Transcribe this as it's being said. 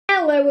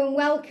Hello and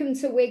welcome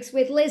to Wigs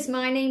with Liz.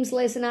 My name's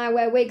Liz and I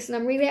wear wigs, and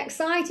I'm really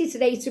excited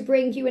today to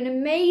bring you an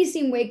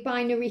amazing wig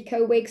by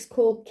Noriko Wigs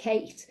called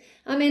Kate.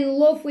 I'm in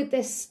love with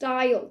this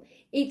style.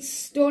 It's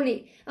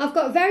stunning. I've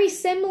got a very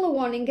similar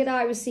one in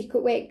Godiva's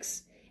Secret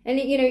Wigs, and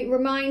it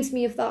reminds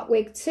me of that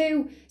wig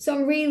too. So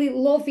I'm really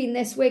loving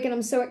this wig and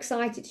I'm so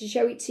excited to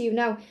show it to you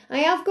now. I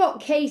have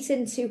got Kate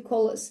in two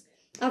colours.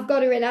 I've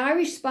got her in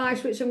Irish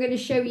Spice, which I'm going to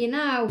show you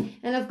now,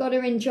 and I've got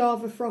her in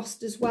Java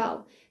Frost as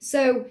well.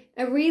 So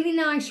a really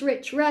nice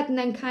rich red and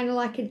then kind of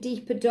like a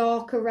deeper,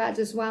 darker red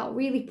as well.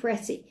 Really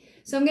pretty.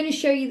 So I'm going to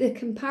show you the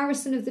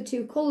comparison of the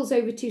two colours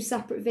over two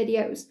separate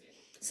videos.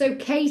 So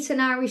Kate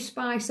and Irish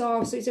Spice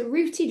are, so it's a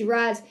rooted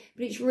red,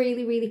 but it's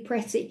really, really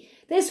pretty.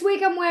 This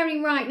wig I'm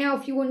wearing right now,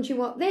 if you're wondering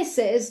what this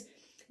is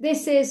the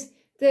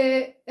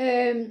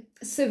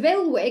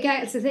Seville wig. I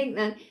had to think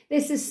then.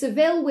 This is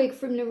Seville wig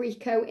from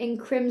Noriko in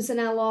Crimson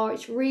LR.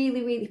 It's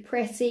really, really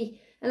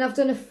pretty. And I've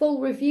done a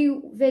full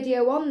review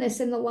video on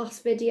this in the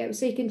last video,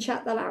 so you can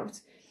check that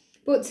out.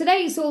 But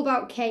today it's all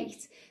about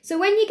Kate. So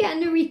when you get a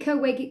Noriko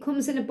wig, it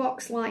comes in a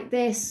box like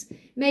this,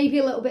 maybe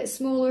a little bit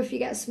smaller if you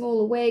get a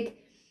smaller wig.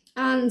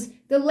 And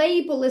the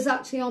label is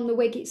actually on the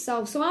wig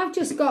itself. So I've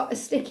just got a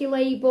sticky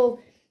label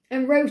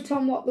and wrote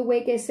on what the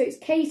wig is. So it's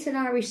Kate and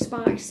Irish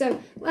Spice.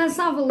 So let's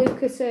have a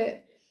look at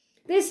it.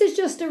 This is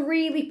just a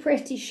really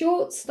pretty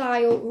short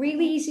style,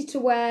 really easy to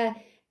wear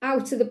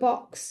out of the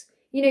box.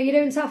 You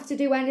don't have to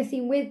do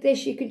anything with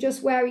this. You can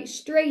just wear it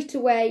straight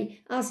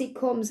away as it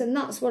comes, and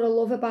that's what I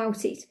love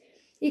about it.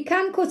 You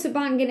can cut a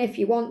bang in if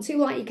you want to,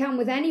 like you can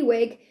with any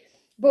wig,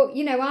 but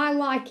I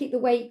like it the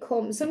way it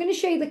comes. So I'm going to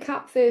show you the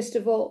cap first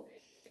of all.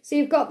 So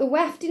you've got the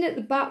wefting at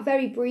the back,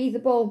 very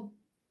breathable,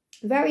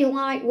 very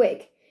light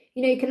wig.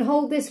 You can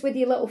hold this with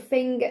your little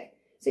finger.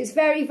 So it's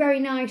very,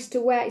 very nice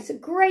to wear. It's a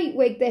great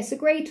wig, this, a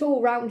great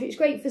all-rounder. It's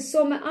great for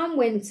summer and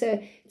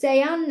winter,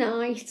 day and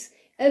night,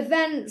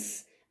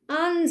 events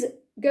and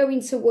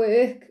going to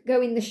work,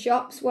 going the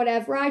shops,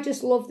 whatever. I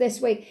just love this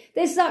wig.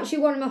 This is actually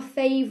one of my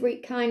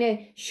favourite kind of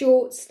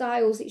short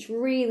styles. It's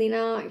really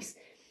nice.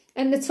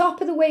 And the top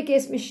of the wig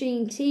is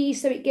machine T,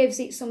 so it gives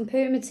it some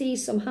permity,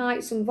 some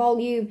height, some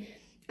volume.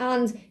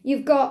 And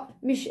you've got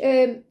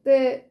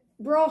the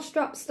bra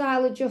strap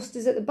style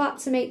adjusters at the back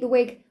to make the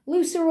wig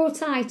looser or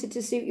tighter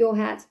to suit your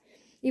head.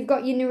 You've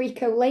got your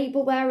Noriko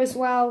label there as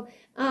well,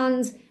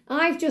 and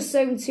I've just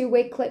sewn two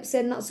wig clips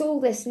in. That's all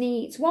this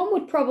needs. One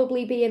would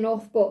probably be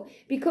enough, but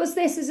because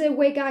this is a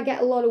wig I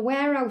get a lot of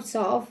wear out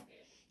of,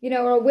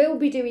 or I will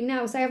be doing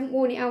now, so I haven't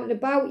worn it out and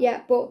about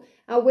yet, but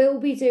I will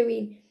be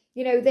doing,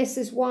 this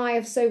is why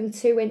I've sewn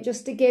two in,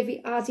 just to give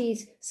it added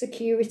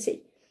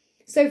security.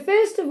 So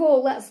first of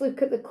all, let's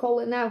look at the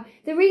colour. Now,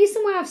 the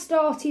reason why I've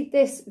started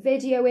this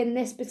video in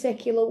this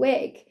particular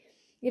wig,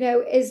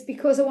 is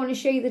because I want to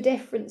show you the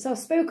difference. I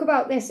spoke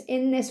about this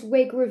in this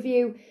wig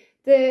review.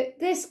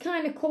 This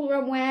kind of colour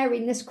I'm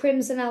wearing, this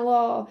Crimson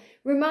LR,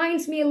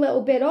 reminds me a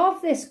little bit of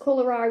this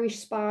colour Irish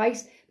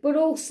Spice, but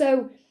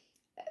also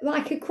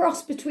like a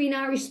cross between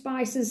Irish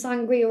Spice and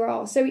Sangria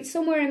R. So it's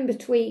somewhere in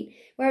between.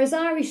 Whereas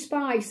Irish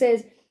Spice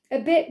is a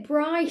bit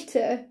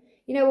brighter,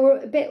 or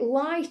a bit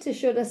lighter,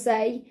 should I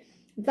say,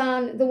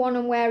 than the one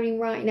I'm wearing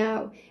right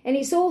now. And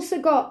it's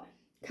also got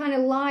kind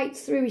of light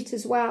through it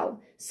as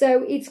well.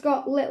 So it's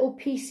got little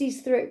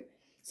pieces through.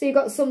 So you've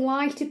got some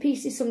lighter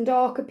pieces, some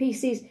darker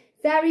pieces.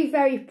 Very,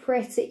 very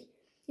pretty.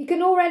 You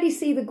can already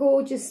see the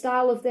gorgeous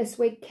style of this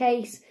wig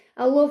case.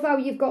 I love how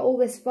you've got all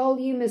this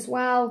volume as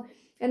well.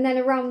 And then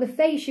around the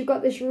face, you've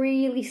got this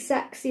really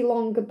sexy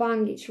longer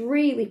bang. It's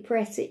really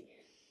pretty.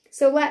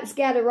 So let's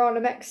get her on.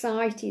 I'm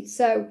excited.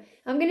 So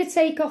I'm going to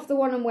take off the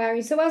one I'm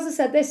wearing. So as I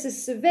said, this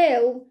is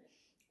Seville.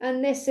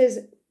 And this is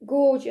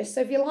gorgeous.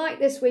 So if you like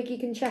this wig, you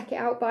can check it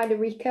out by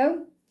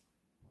Noriko.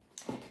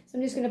 So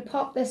I'm just going to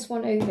pop this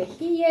one over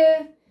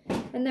here.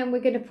 And then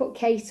we're going to put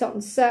Kate on.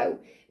 So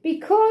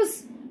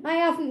because I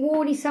haven't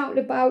worn it out and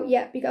about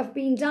yet, because I've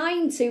been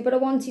dying to, but I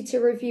wanted to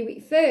review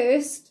it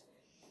first,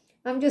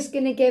 I'm just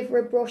going to give her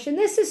a brush. And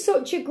this is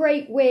such a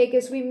great wig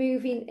as we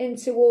move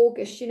into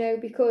August,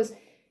 because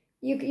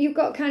you've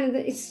got kind of,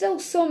 it's still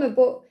summer,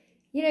 but,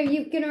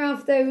 you're going to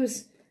have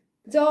those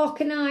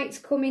darker nights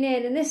coming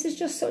in, and this is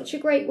just such a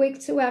great wig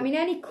to wear. I mean,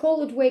 any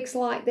coloured wigs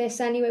like this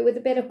anyway, with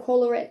a bit of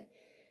colour in,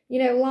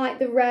 like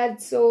the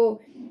reds or,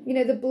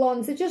 the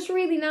blondes, they're just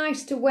really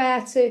nice to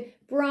wear to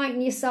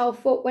brighten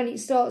yourself up when it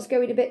starts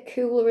going a bit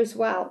cooler as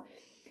well.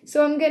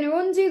 So I'm going to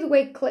undo the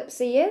wig clips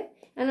here,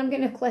 and I'm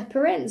going to clip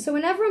her in. So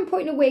whenever I'm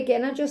putting a wig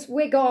in, I just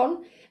wig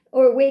on,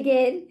 or a wig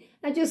in,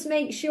 I just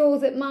make sure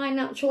that my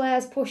natural hair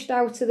is pushed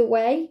out of the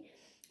way.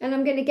 And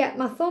I'm going to get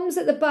my thumbs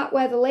at the back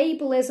where the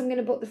label is. I'm going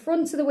to put the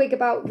front of the wig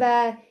about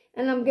there,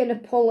 and I'm going to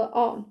pull it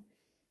on.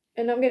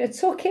 And I'm going to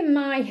tuck in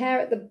my hair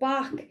at the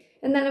back,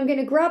 and then I'm going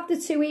to grab the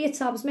two ear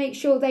tabs, make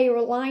sure they are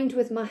aligned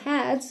with my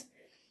head,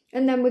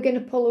 and then we're going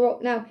to pull her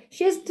up. Now,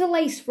 she isn't a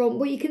lace front,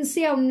 but you can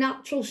see how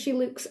natural she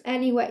looks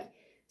anyway.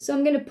 So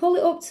I'm going to pull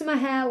it up to my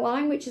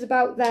hairline, which is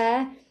about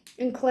there,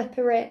 and clip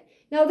her in.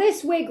 Now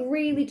this wig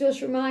really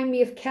does remind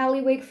me of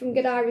Kelly wig from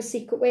Godiva's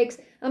Secret Wigs.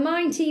 I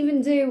might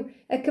even do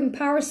a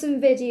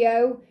comparison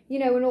video, you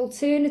know, an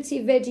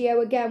alternative video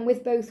again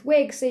with both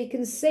wigs so you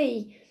can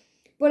see.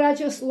 But I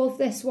just love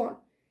this one.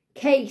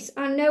 Kate,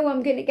 I know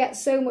I'm going to get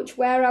so much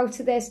wear out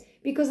of this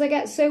because I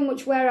get so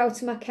much wear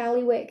out of my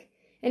Kelly wig.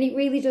 And it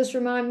really does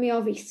remind me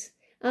of it.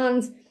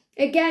 And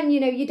again, you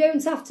know, you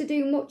don't have to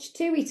do much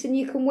to it and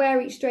you can wear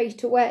it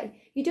straight away.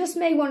 You just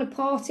may want to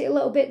part it a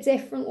little bit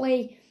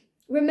differently.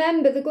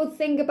 Remember, the good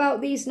thing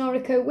about these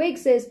Noriko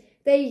wigs is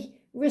they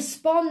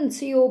respond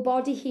to your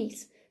body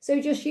heat.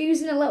 So just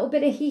using a little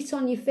bit of heat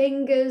on your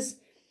fingers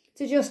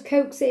to just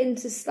coax it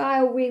into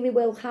style really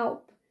will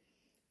help.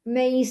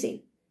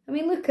 Amazing. I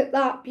mean, look at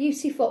that.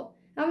 Beautiful.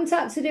 I haven't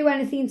had to do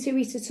anything to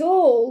it at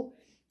all.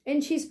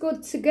 And she's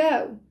good to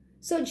go.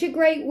 Such a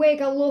great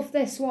wig. I love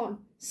this one.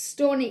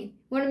 Stunning.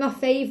 One of my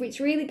favourites.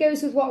 Really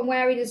goes with what I'm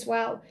wearing as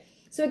well.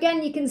 So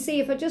again, you can see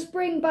if I just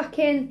bring back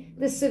in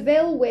the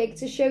Seville wig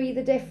to show you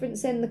the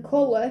difference in the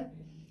colour.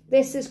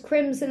 This is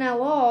Crimson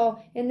LR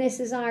and this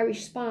is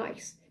Irish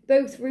Spice.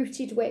 Both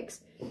rooted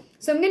wigs.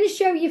 So I'm going to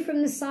show you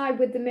from the side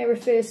with the mirror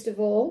first of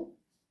all.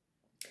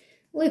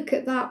 Look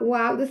at that.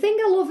 Wow. The thing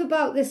I love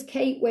about this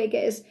Kate wig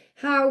is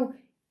how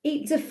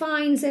it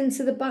defines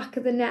into the back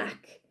of the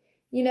neck.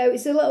 You know,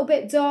 it's a little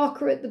bit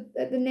darker at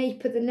the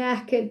nape of the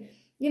neck and,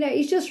 you know,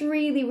 it's just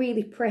really,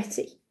 really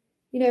pretty.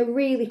 You know,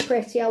 really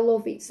pretty. I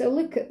love it. So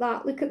look at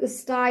that. Look at the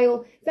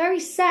style.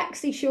 Very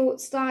sexy short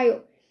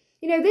style.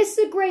 You know, this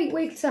is a great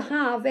wig to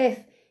have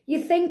if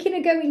you're thinking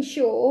of going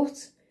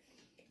short,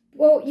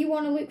 but you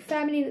want to look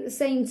feminine at the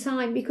same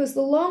time because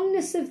the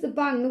longness of the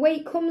bang, the way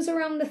it comes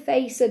around the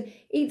face, and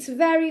it's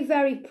very,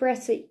 very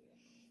pretty.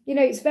 You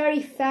know, it's very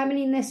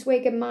feminine, this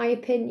wig, in my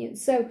opinion.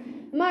 So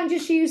I might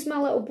just use my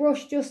little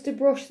brush just to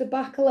brush the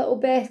back a little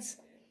bit,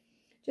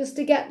 just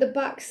to get the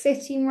back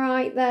sitting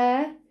right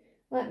there.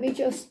 Let me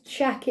just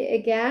check it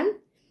again.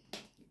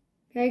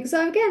 Okay,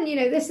 so again, you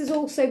know, this is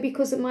also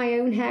because of my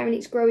own hair and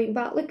it's growing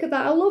back. Look at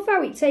that. I love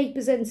how it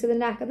tapers into the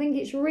neck. I think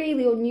it's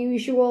really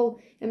unusual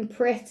and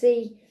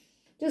pretty.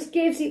 Just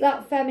gives it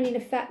that feminine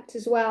effect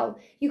as well.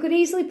 You could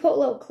easily put a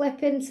little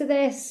clip into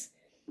this,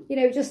 you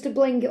know, just to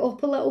bling it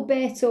up a little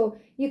bit. Or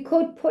you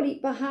could put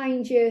it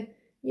behind your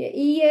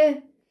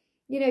ear.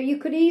 You know, you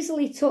could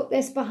easily tuck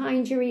this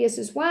behind your ears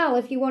as well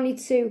if you wanted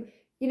to,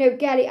 you know,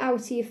 get it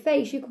out of your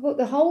face. You could put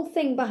the whole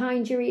thing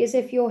behind your ears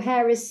if your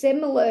hair is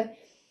similar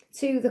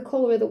to the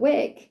colour of the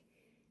wig.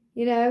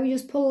 You know, you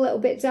just pull a little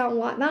bit down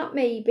like that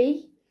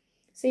maybe.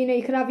 So, you know,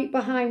 you could have it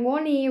behind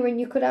one ear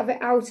and you could have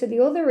it out of the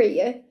other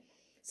ear.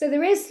 So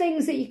there is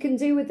things that you can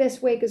do with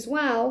this wig as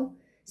well.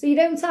 So you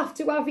don't have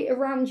to have it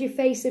around your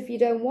face if you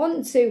don't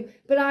want to.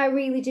 But I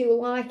really do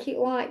like it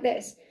like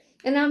this.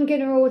 And I'm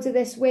going to order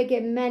this wig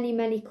in many,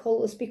 many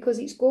colours because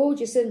it's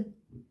gorgeous. And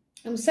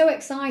I'm so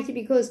excited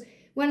because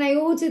when I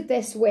ordered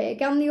this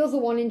wig and the other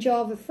one in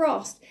Java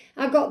Frost,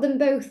 I got them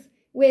both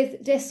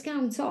with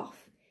discount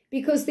off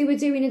because they were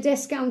doing a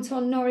discount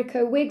on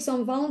Noriko wigs,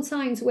 on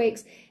Valentine's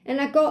wigs.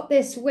 And I got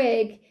this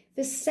wig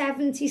for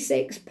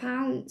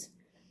 £76.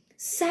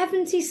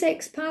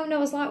 £76. I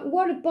was like,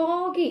 what a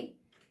bargain.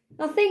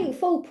 I think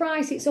full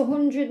price it's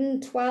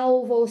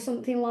 112 or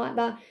something like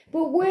that,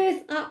 but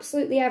worth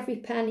absolutely every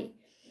penny.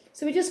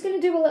 So we're just going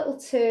to do a little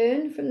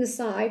turn from the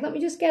side. Let me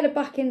just get her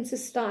back into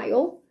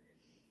style.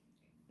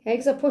 Okay,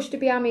 because I pushed her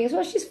behind me as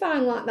well. She's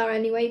fine like that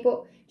anyway,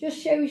 but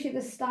just shows you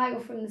the style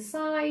from the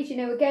side. You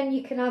know, again,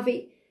 you can have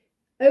it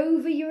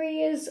over your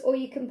ears or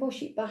you can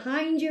push it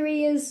behind your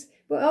ears.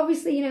 But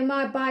obviously, you know,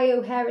 my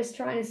bio hair is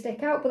trying to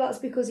stick out, but that's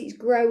because it's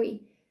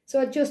growing.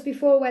 So just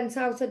before I went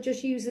out, I'd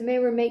just use the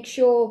mirror and make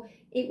sure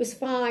it was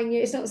fine. You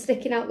know, it's not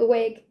sticking out the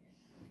wig.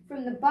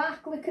 From the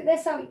back, look at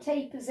this, how it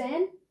tapers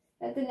in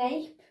at the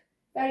nape.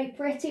 Very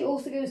pretty. It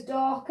also goes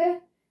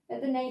darker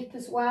at the nape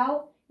as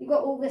well. You've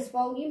got all this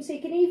volume, so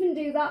you can even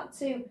do that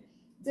to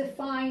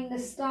define the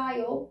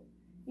style.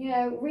 You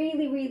know,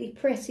 really, really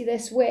pretty,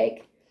 this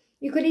wig.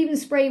 You could even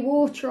spray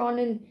water on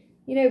and,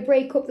 you know,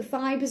 break up the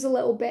fibres a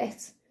little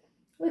bit.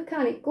 Look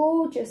at it,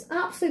 gorgeous.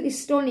 Absolutely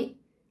stunning.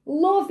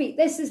 Love it.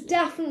 This is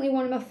definitely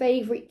one of my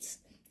favourites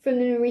from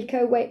the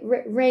Noriko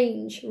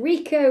range.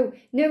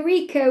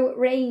 Noriko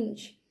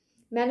range.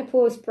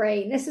 Menopause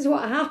brain. This is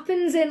what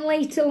happens in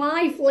later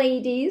life,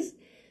 ladies.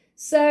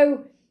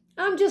 So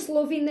I'm just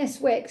loving this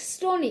wig.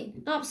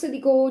 Stunning.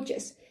 Absolutely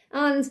gorgeous.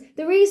 And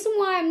the reason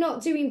why I'm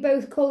not doing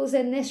both colours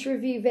in this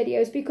review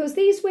video is because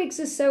these wigs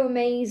are so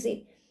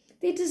amazing.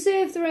 They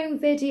deserve their own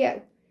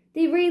video.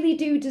 They really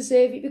do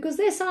deserve it because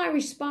this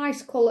Irish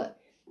Spice colour,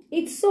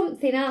 it's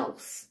something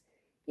else.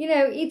 You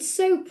know, it's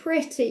so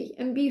pretty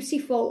and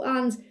beautiful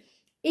and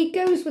it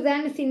goes with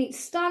anything. It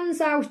stands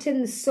out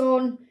in the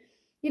sun.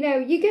 You know,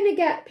 you're going to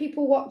get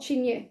people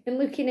watching you and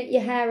looking at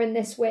your hair in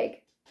this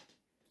wig.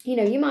 You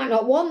know, you might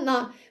not want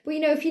that. But, you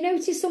know, if you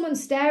notice someone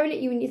staring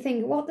at you and you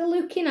think, what they're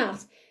looking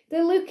at?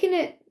 They're looking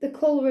at the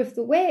colour of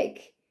the wig.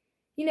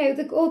 You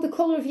know, or the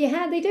colour of your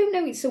hair. They don't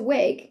know it's a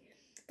wig.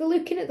 They're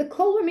looking at the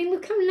colour. I mean,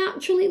 look how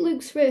natural it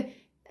looks for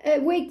a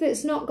wig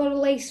that's not got a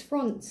lace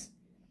front.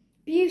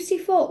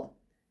 Beautiful.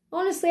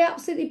 Honestly,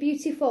 absolutely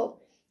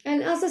beautiful.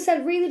 And as I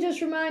said, really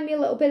does remind me a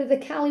little bit of the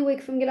Cali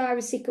wig from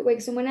Godiva's Secret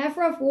Wigs. And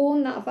whenever I've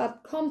worn that, I've had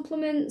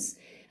compliments.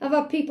 I've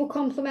had people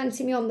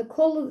complimenting me on the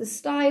colour, the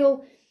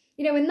style.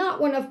 You know, in that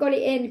one, I've got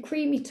it in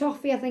Creamy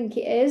Toffee, I think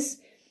it is.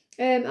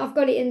 I've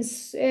got it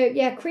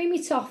in,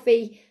 Creamy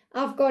Toffee.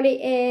 I've got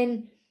it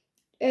in,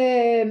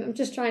 I'm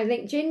just trying to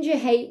think, Ginger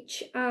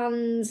H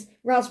and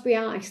Raspberry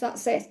Ice,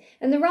 that's it.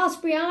 And the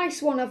Raspberry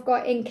Ice one I've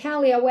got in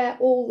Cali, I wear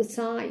all the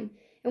time.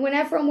 And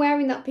whenever I'm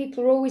wearing that,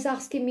 people are always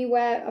asking me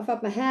where I've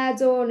had my hair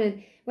done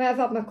and where I've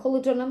had my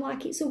colour done. I'm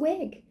like, it's a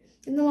wig.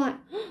 And they're like,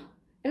 oh.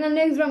 And I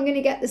know that I'm going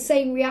to get the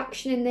same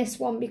reaction in this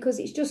one because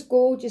it's just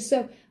gorgeous.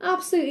 So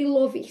absolutely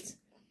love it.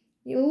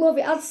 You love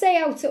it. I'd say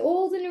out of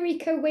all the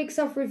Noriko wigs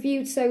I've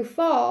reviewed so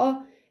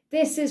far,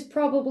 this is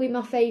probably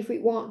my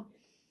favourite one.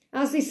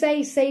 As they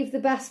say, save the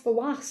best for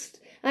last.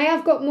 I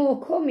have got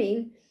more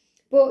coming,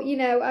 but, you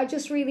know, I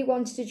just really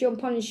wanted to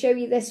jump on and show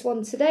you this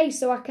one today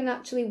so I can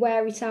actually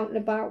wear it out and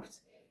about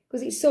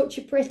because it's such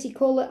a pretty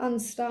colour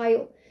and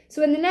style.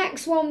 So in the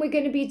next one, we're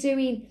going to be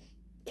doing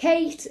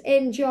Kate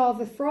in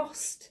Java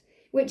Frost,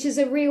 which is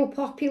a real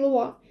popular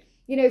one.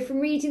 You know, from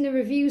reading the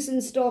reviews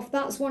and stuff,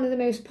 that's one of the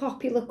most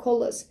popular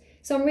colours.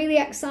 So I'm really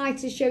excited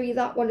to show you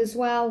that one as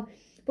well.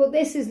 But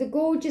this is the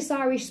gorgeous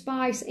Irish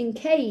Spice in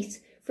Kate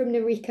from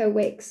Noriko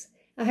Wigs.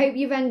 I hope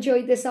you've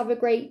enjoyed this. Have a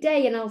great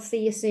day and I'll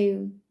see you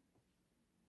soon.